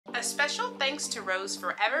A special thanks to Rose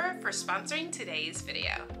Forever for sponsoring today's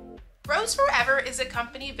video. Rose Forever is a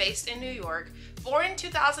company based in New York, born in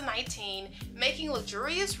 2019, making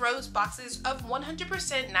luxurious rose boxes of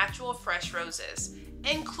 100% natural fresh roses,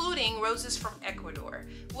 including roses from Ecuador,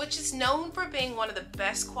 which is known for being one of the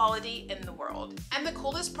best quality in the world. And the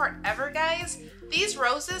coolest part ever, guys, these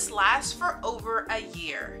roses last for over a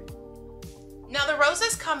year. Now the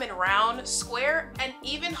roses come in round, square, and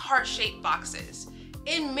even heart-shaped boxes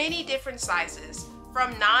in many different sizes,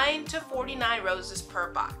 from 9 to 49 roses per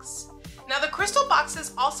box. Now the crystal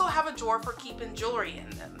boxes also have a drawer for keeping jewelry in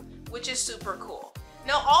them, which is super cool.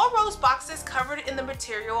 Now all rose boxes covered in the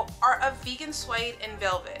material are of vegan suede and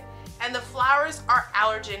velvet, and the flowers are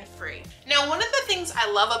allergen free. Now one of the things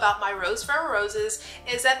I love about my Rose Forever roses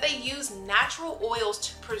is that they use natural oils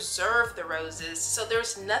to preserve the roses, so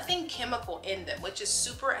there's nothing chemical in them, which is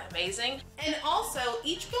super amazing. And also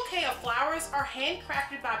each bouquet of flowers are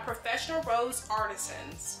handcrafted by professional rose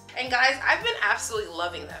artisans. And guys, I've been absolutely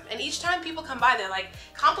loving them. And each time people come by, they're like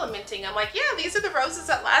complimenting. I'm like, yeah, these are the roses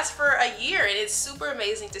that last for a year. And it's super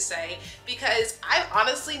amazing to say, because I've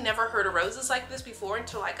honestly never heard of roses like this before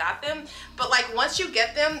until I got them. But like once you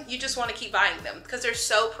get them, you just want to keep buying them because they're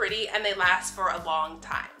so pretty and they last for a long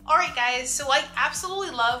time. Alright guys, so I absolutely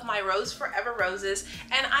love my Rose Forever roses,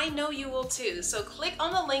 and I know you will too. So click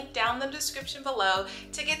on the link down in the description below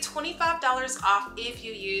to get $25 off if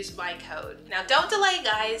you use my code. Now don't delay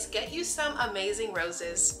guys, get you some amazing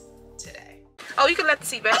roses today. Oh, you can let the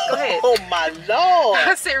seat back, go ahead. Oh my lord.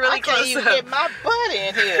 I sit really close. I can't even get my butt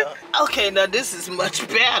in here. Okay, now this is much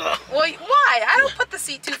better. Well, why? I don't put the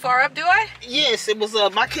seat too far up, do I? Yes, it was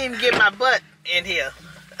up. I can't even get my butt in here.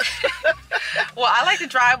 Well, I like to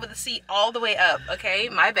drive with the seat all the way up, okay?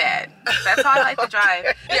 My bad. That's how I like to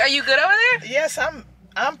drive. Are you good over there? Yes, I'm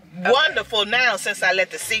wonderful now since I let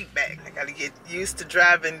the seat back. I gotta get used to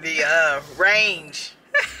driving the range.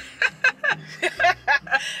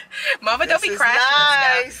 Mama, don't be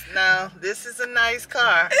crashing nice. No, this is a nice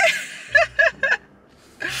car.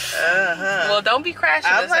 Well, don't be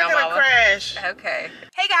crashing I'm this now, not gonna Mama. crash. Okay.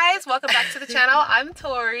 Hey guys, welcome back to the channel. I'm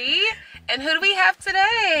Tori. And who do we have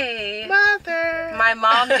today? Mother. My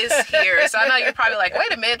mom is here. So I know you're probably like,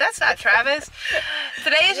 wait a minute, that's not Travis.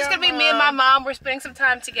 Today is just going to be me and my mom. We're spending some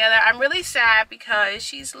time together. I'm really sad because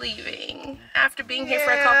she's leaving after being here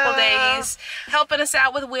for a couple days, helping us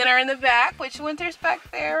out with Winter in the back, which Winter's back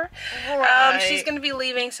there. Right. She's going to be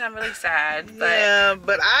leaving, so I'm really sad. But yeah,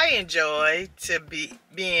 but I enjoy to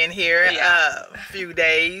being here a few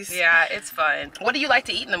days. Yeah, it's fun. What do you like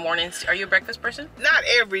to eat in the mornings? Are you a breakfast person? Not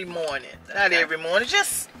every morning. Not every morning.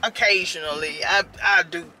 Just occasionally. I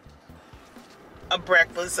do a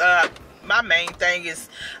breakfast. My main thing is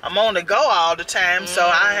I'm on the go all the time, so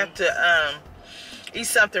I have to eat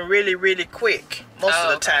something really, really quick most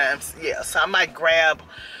of the times. Yeah, so I might grab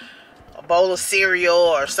a bowl of cereal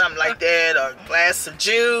or something like that, or a glass of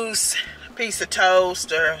juice, a piece of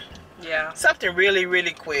toast, or something really,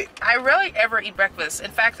 really quick. I rarely ever eat breakfast. In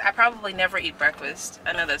fact, I probably never eat breakfast.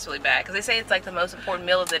 I know that's really bad because they say it's like the most important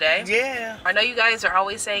meal of the day. Yeah. I know you guys are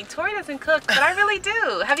always saying, Tori doesn't cook, but I really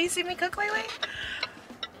do. Have you seen me cook lately?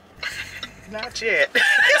 Not yet.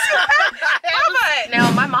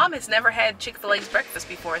 Now, my mom has never had Chick-fil-A's breakfast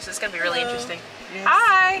before, so it's going to be really interesting. Yes.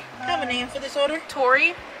 Hi. I have a name for this order.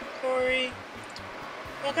 Tori. Tori.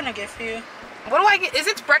 What can I get for you? What do I get? Is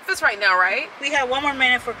it breakfast right now, right? We have 1 more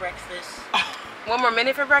minute for breakfast. 1 more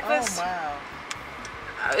minute for breakfast? Oh,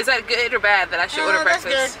 wow. Is that good or bad that I should order breakfast?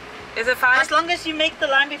 That's good. Is it fine? As long as you make the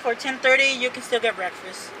line before 10:30, you can still get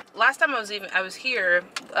breakfast. Last time I was here,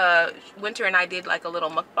 Winter and I did like a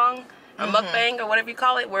little mukbang. A mukbang or whatever you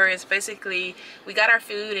call it, where it's basically we got our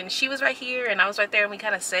food and she was right here and I was right there and we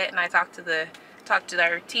kind of sat and I talked to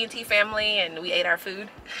our TNT family and we ate our food.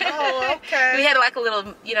 Oh, okay. We had like a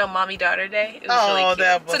little, mommy-daughter day. It was really cute.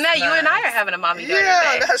 That was so now nice. You and I are having a mommy-daughter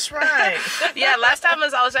day. Yeah, that's right. Yeah, last time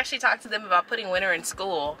I was actually talking to them about putting Winter in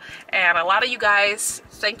school, and a lot of you guys,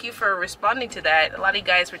 thank you for responding to that. A lot of you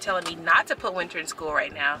guys were telling me not to put Winter in school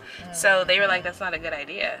right now, so they were like, that's not a good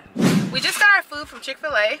idea. We just got our food from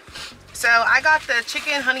Chick-fil-A. So I got the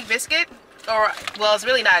chicken honey biscuit, or, well, it's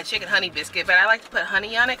really not a chicken honey biscuit, but I like to put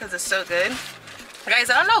honey on it because it's so good.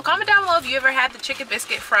 Guys, I don't know, comment down below if you ever had the chicken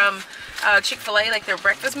biscuit from Chick-fil-A, like their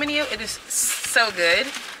breakfast menu. It is so good.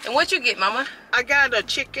 And what'd you get, Mama? I got a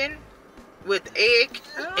chicken with egg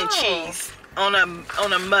and cheese on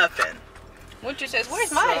a muffin. Winter says,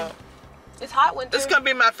 where's mine? It's hot, Winter. This is gonna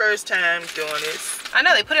be my first time doing this. I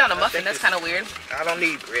know, they put it on a muffin. That's kind of weird. I don't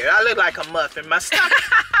need bread. I look like a muffin. My stomach.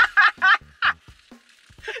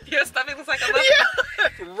 Your stomach looks like a muffin.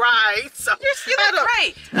 Yeah, right. So you look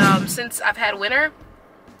great. Since I've had Winter,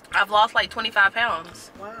 I've lost like 25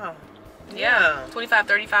 pounds. Wow. Yeah, 25,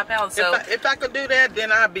 35 pounds. So if I could do that,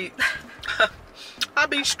 then I'd be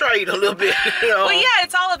straight a little bit. You know? Well, yeah,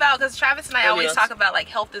 it's all about, because Travis and I always is. talk about like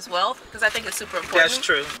health is wealth, because I think it's super important. That's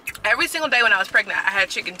true. Every single day when I was pregnant, I had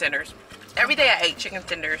chicken tenders. Every day I ate chicken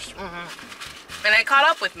tenders. And it caught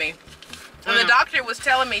up with me. And the doctor was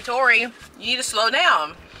telling me, Tori, you need to slow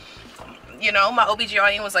down. You know, my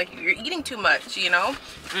OBGYN was like, you're eating too much, you know?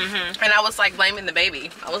 And I was like blaming the baby.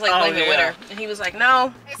 I was like blaming Winter. And he was like,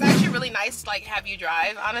 no. It's actually really nice to like have you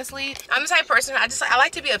drive, honestly. I'm the type of person, I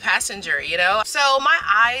like to be a passenger, you know? So my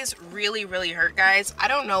eyes really, really hurt, guys. I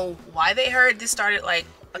don't know why they hurt. This started like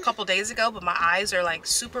a couple days ago, but my eyes are like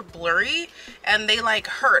super blurry and they like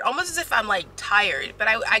hurt, almost as if I'm like tired. But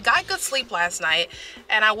I got good sleep last night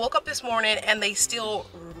and I woke up this morning and they still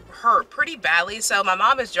hurt pretty badly. So my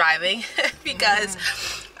mom is driving because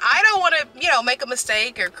I don't want to, you know, make a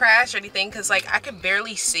mistake or crash or anything, because like I can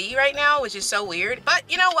barely see right now, which is so weird. But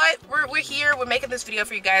you know what, we're here, we're making this video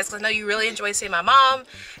for you guys because I know you really enjoy seeing my mom,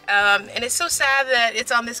 and it's so sad that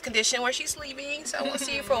it's on this condition where she's sleeping, so we'll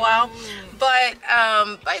see you for a while. But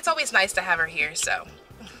it's always nice to have her here. So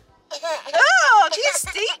oh, she's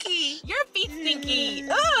stinky. Your feet stinky.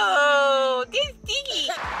 Oh, they're stinky.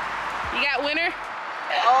 You got Winter?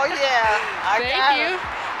 Oh yeah,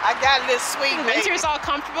 I got this sweet baby. Winter's all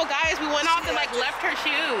comfortable, guys. We went off and like left her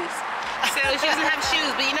shoes, so she doesn't have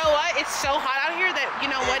shoes. But you know what? It's so hot out here that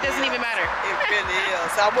you know what, doesn't even matter. It really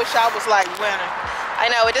is. I wish I was like Winter.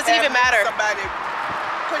 I know, it doesn't even matter. Somebody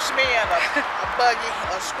push me in a buggy,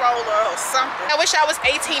 a stroller, or something. I wish I was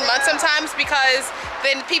 18 months sometimes, because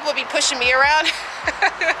then people would be pushing me around.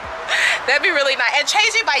 That'd be really nice. And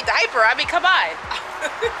changing my diaper. I mean, come on.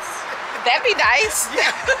 That'd be nice.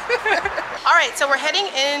 Yeah. All right, so we're heading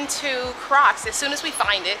into Crocs as soon as we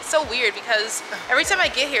find it. It's so weird because every time I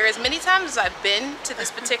get here, as many times as I've been to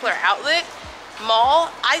this particular outlet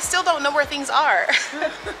mall, I still don't know where things are.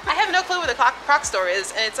 I have no clue where the Crocs store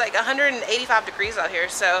is, and it's like 185 degrees out here.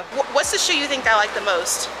 So what's the shoe you think I like the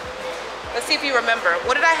most? Let's see if you remember.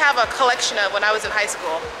 What did I have a collection of when I was in high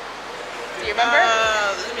school? Do you remember?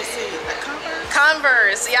 Let me see.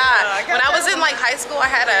 Converse, yeah. When I was in like high school, I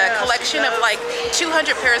had a collection of like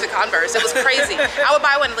 200 pairs of Converse. It was crazy. I would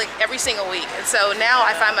buy one like every single week. And so now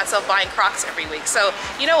I find myself buying Crocs every week. So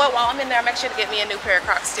you know what, while I'm in there, make sure to get me a new pair of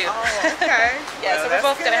Crocs too. Oh, okay. Yeah, so we're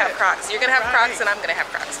both gonna have Crocs. You're gonna have Crocs and I'm gonna have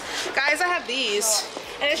Crocs. Guys, I have these.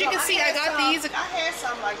 And as you can see, I got these. I had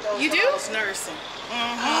something like those. You do? When I was nursing.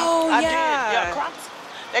 Oh, I yeah. did. Yeah, Crocs.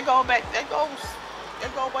 They go back. They go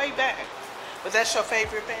way back. But that's your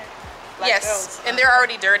favorite pair? Like yes, those. and they're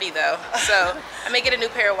already dirty though, so I may get a new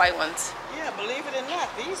pair of white ones. Yeah, believe it or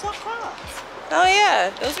not, these are Crocs. Oh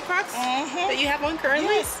yeah, those are Crocs that you have on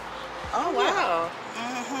currently? Yes. Oh wow.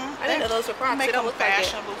 I didn't know those were Crocs. They don't look like it.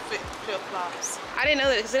 fashionable flip-flops. I didn't know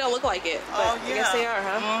that because they don't look like it. But I guess they are,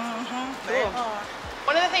 huh? They Cool. are.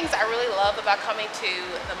 One of the things I really love about coming to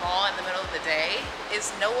the mall in the middle of the day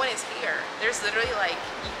is no one is here. There's literally like,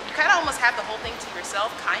 you kind of almost have the whole thing to yourself,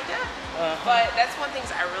 kind of. But that's one thing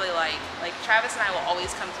I really like. Like Travis and I will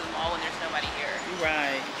always come to the mall when there's nobody here.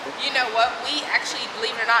 Right. You know what? We actually,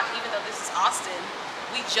 believe it or not, even though this is Austin,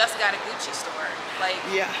 we just got a Gucci store like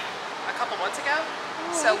a couple months ago.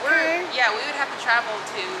 So we would have to travel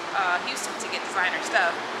to Houston to get designer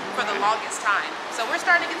stuff for the longest time. So we're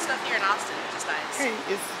starting to get stuff here in Austin, which is nice. Hey,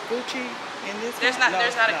 is Gucci in this There's mall?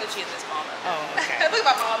 not a Gucci in this mall though. Oh, okay. Look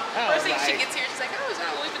at my mom. Oh, First thing she gets here, she's like, oh, is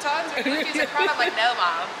that Louis Vuittons or Gucci's in front? I'm like, no,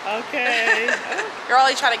 Mom. Okay. You're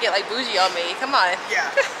always trying to get like bougie on me. Come on.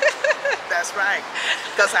 Yeah. That's right.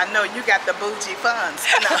 Because I know you got the bougie funds.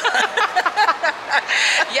 No.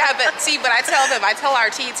 Yeah, but I tell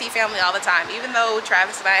our TET family all the time, even though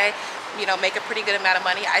Travis and I, you know, make a pretty good amount of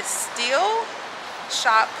money, I still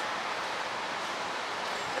shop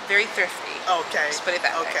very thrifty. Okay. Just put it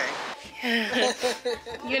that way. Okay.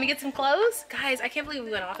 You gonna get some clothes? Guys, I can't believe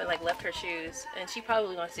we went off and like left her shoes, and she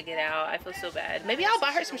probably wants to get out. I feel so bad. Maybe I'll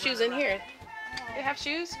buy her some shoes in here. They have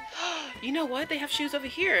shoes? You know what? They have shoes over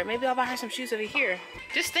here. Maybe I'll buy her some shoes over here.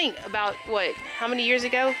 Just think about how many years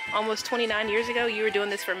ago? Almost 29 years ago, you were doing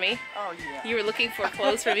this for me. Oh, yeah. You were looking for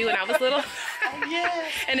clothes for me when I was little. Oh,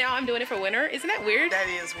 yes. And now I'm doing it for Winter. Isn't that weird? That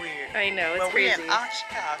is weird. I know, it's well, crazy. We're in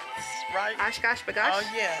Oshkosh, right? Oshkosh Bagosh? Oh,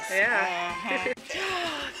 yes. Yeah.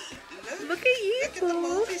 Look at you. Look at the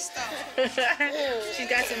movie stuff. She's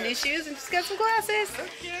got some new shoes and she's got some glasses.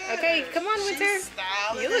 Okay, come on, Winter.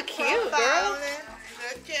 You look cute, girl.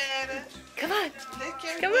 Look at her. Come on. Look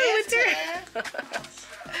at Come on, Winter.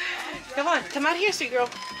 Come on. Come out here, sweet girl.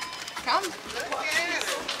 Come. Look at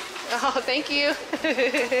her. Oh, thank you.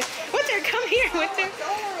 Winter, come here, Winter.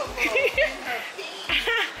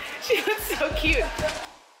 She looks so cute.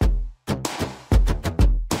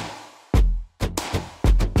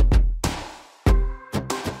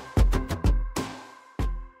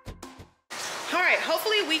 Alright,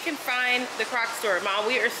 hopefully we can find the Croc store. Mom,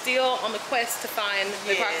 we are still on the quest to find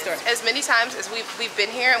the Croc store. As many times as we've been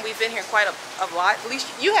here, and we've been here quite a lot. At least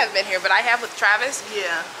you haven't been here, but I have with Travis.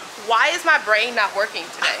 Yeah. Why is my brain not working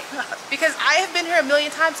today? Because I have been here a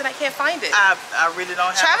million times and I can't find it. I really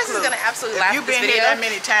don't have Travis a clue. is gonna absolutely laugh at this If you've been video. here that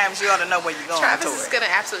many times, you ought to know where you're going. Travis is gonna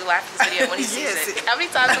absolutely laugh at this video when he sees it. How many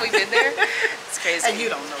times have we been there? It's crazy. And you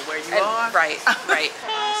don't know where you are. Right, right.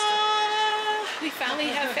 We finally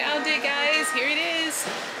have found it, guys. Here it is.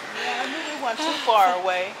 Yeah, I knew we weren't too far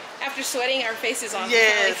away. After sweating our faces off,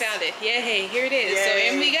 Yes. we finally found it. Yay, here it is. Yay.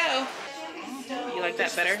 So in we go. You like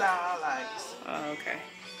that better? Style I like. Oh, okay.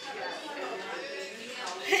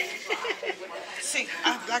 See,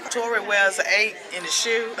 like Tori wears an 8 in the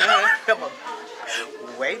shoe.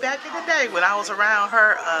 Way back in the day when I was around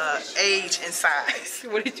her age and size.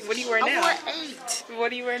 What do you wear I now? wore 8. What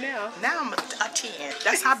do you wear now? Now I'm a 10.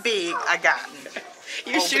 That's how big I gotten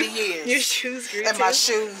over the years. Your shoes grew And too? my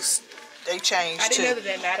shoes, they changed I didn't know too.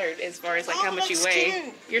 that mattered as far as like Oh, how much you that's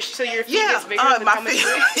weigh. cute. So your feet Yeah, is bigger than my how much you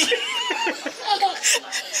weigh. feet.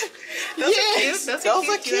 Yes, those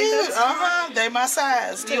are cute. cute. Do you like those? They my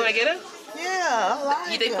size Do you want to get them? Yeah, I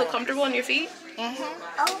like Do they them. feel comfortable on your feet? Okay.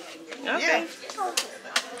 Yeah.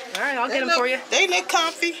 All right, I'll get them for you. They look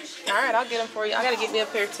comfy. All right, I'll get them for you. I gotta get me a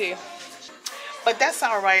pair too. But that's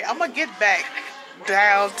all right. I'm gonna get back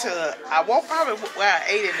down to, I won't probably wear an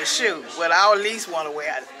 8 in the shoe, but I'll at least want to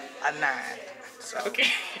wear a 9. So. Okay.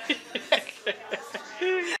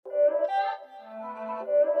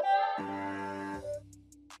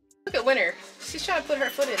 Look at Winter. She's trying to put her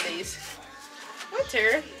foot in these.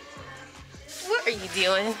 Winter, what are you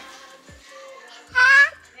doing?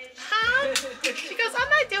 Huh? She goes, I'm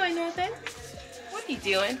not doing nothing. What are you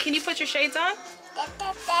doing? Can you put your shades on?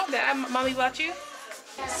 That mommy bought you?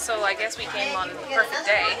 So I guess we came on the perfect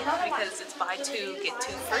day because it's buy 2, get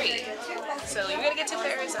 2 free. So you're gonna get 2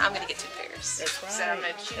 pairs, and I'm gonna get 2 pairs. That's right. So I'm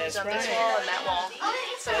gonna choose That's on this right. wall and that wall.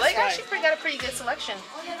 So they actually got a pretty good selection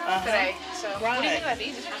today. So what do you think about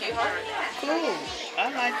these? These are cute, huh? Cool.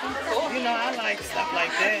 I like them. Cool. You know, I like stuff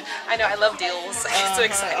like that. I know, I love deals. I'm so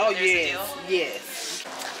excited. Oh, There's a deal. yes.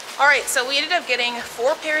 All right, so we ended up getting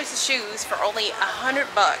 4 pairs of shoes for only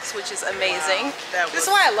 $100, which is amazing. Wow, This is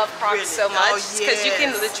why I love Crocs really- so much, oh, because you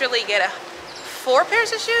can yes. literally get 4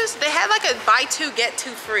 pairs of shoes. They had like a buy 2 get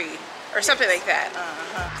 2 free or something like that.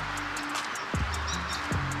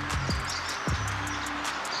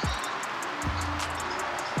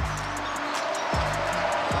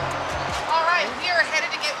 All right, we are headed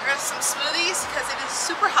to get some smoothies because it is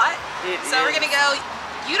super hot. So we're gonna go.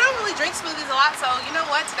 You don't really drink smoothies a lot, so you know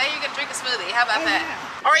what? Today you're gonna drink a smoothie. How about that?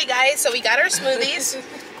 Yeah. All right, guys. So we got our smoothies.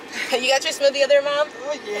 You got your smoothie there, Mom?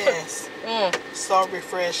 Oh, yes. So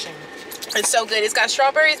refreshing. It's so good. It's got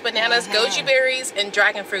strawberries, bananas, goji berries, and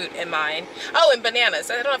dragon fruit in mine. Oh, and bananas.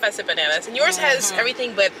 I don't know if I said bananas. And yours has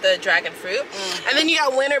everything but the dragon fruit. And then you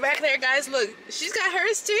got Winter back there, guys. Look, she's got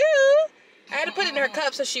hers too. I had to put it in her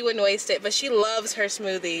cup so she wouldn't waste it, but she loves her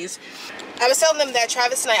smoothies. I was telling them that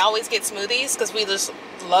Travis and I always get smoothies because we just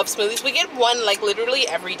love smoothies. We get one like literally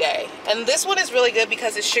every day. And this one is really good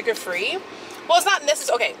because it's sugar-free. Well, it's not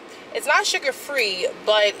necessarily, okay, it's not sugar-free,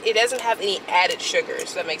 but it doesn't have any added sugars,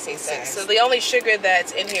 if that makes any sense. So the only sugar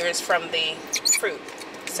that's in here is from the fruit.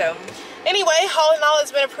 So anyway, all in all,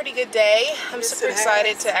 it's been a pretty good day. I'm super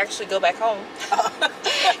excited to actually go back home.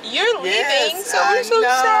 You're leaving, so we're so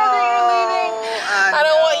sad that you're leaving. I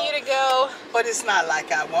don't want you to go. But it's not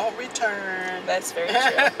like I won't return. That's very true.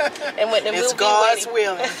 And when It's we'll God's be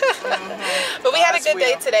willing. But we had a God's good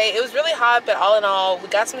day will. today. It was really hot, but all in all, we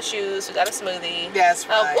got some shoes, we got a smoothie. That's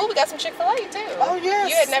right. Oh, we got some Chick-fil-A too. Oh, yes.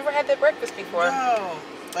 You had never had that breakfast before. No,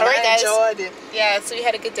 but All right, I guys. enjoyed it. Yeah, so we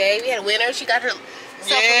had a good day. We had Winter. She got herself a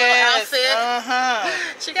little outfit.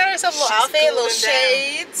 She got herself a little She's outfit, little cooling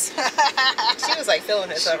shades. She was like feeling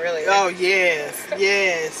herself really. Oh, yes,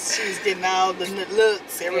 yes. She was getting all the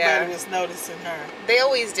looks. Everybody Yeah. was noticing her. They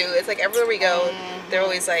always do. It's like everywhere we go, they're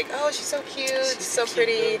always like, "Oh, she's so cute, she's so cute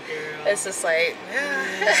pretty." little girl. It's just like,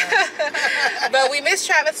 but we missed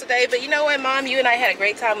Travis today. But you know what, Mom? You and I had a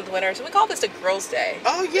great time with Winter, so we call this a Girls' Day.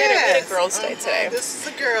 Oh, We had yes. a Girls' Day today. This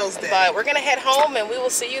is a girl's day. But we're gonna head home, and we will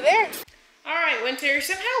see you there. All right, Winter.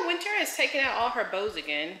 Somehow Winter has taken out all her bows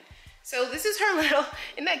again. So this is her little.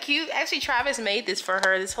 Isn't that cute? Actually, Travis made this for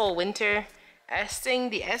her. This whole Winter S thing.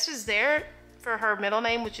 The S is there for her middle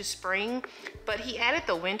name, which is Spring, but he added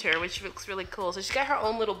the Winter, which looks really cool. So she's got her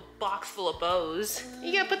own little box full of bows.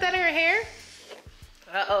 You gonna put that in her hair?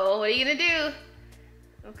 Uh-oh, what are you gonna do?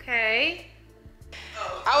 Okay.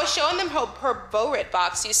 I was showing them her Bow Red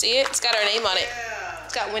box. You see it? It's got our name on it. Yeah.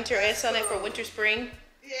 It's got winter S on it for winter spring.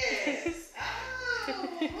 Yes. Oh,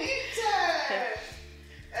 winter.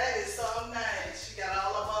 That is so nice. She got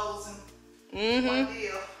all the bows in one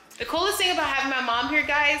deal. The coolest thing about having my mom here,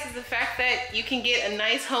 guys, is the fact that you can get a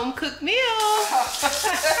nice home cooked meal.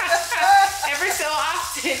 Every so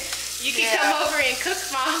often, you can come over and cook,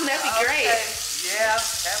 Mom. That'd be great. Yeah.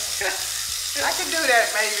 I can do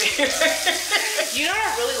that maybe. You know what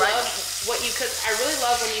I really love? What you cook? I really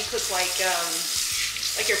love when you cook like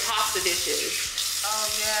your pasta dishes. Oh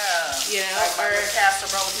yeah. You know, like or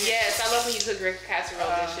casserole dishes. Yes, I love when you cook your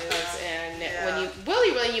casserole dishes, and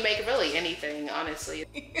when you make really anything, honestly.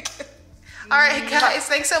 All right, guys,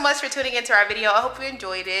 thanks so much for tuning into our video. I hope you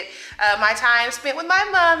enjoyed it. My time spent with my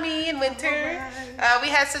mommy in winter. We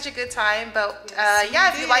had such a good time, but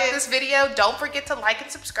yeah, if you like this video, don't forget to like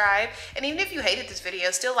and subscribe. And even if you hated this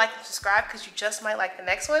video, still like and subscribe because you just might like the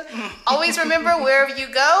next one. Always remember, wherever you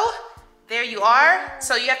go, there you are.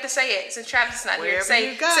 So you have to say it since Travis is not here.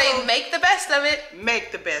 Say, make the best of it.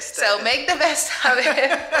 Make the best of it. So make the best of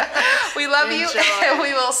it. We love you, and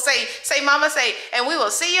we will say, Mama, say, and we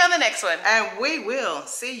will see you on the next one. And we will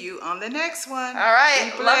see you on the next one. All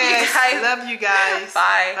right. Love you guys. Love you guys.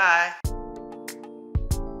 Bye. Bye.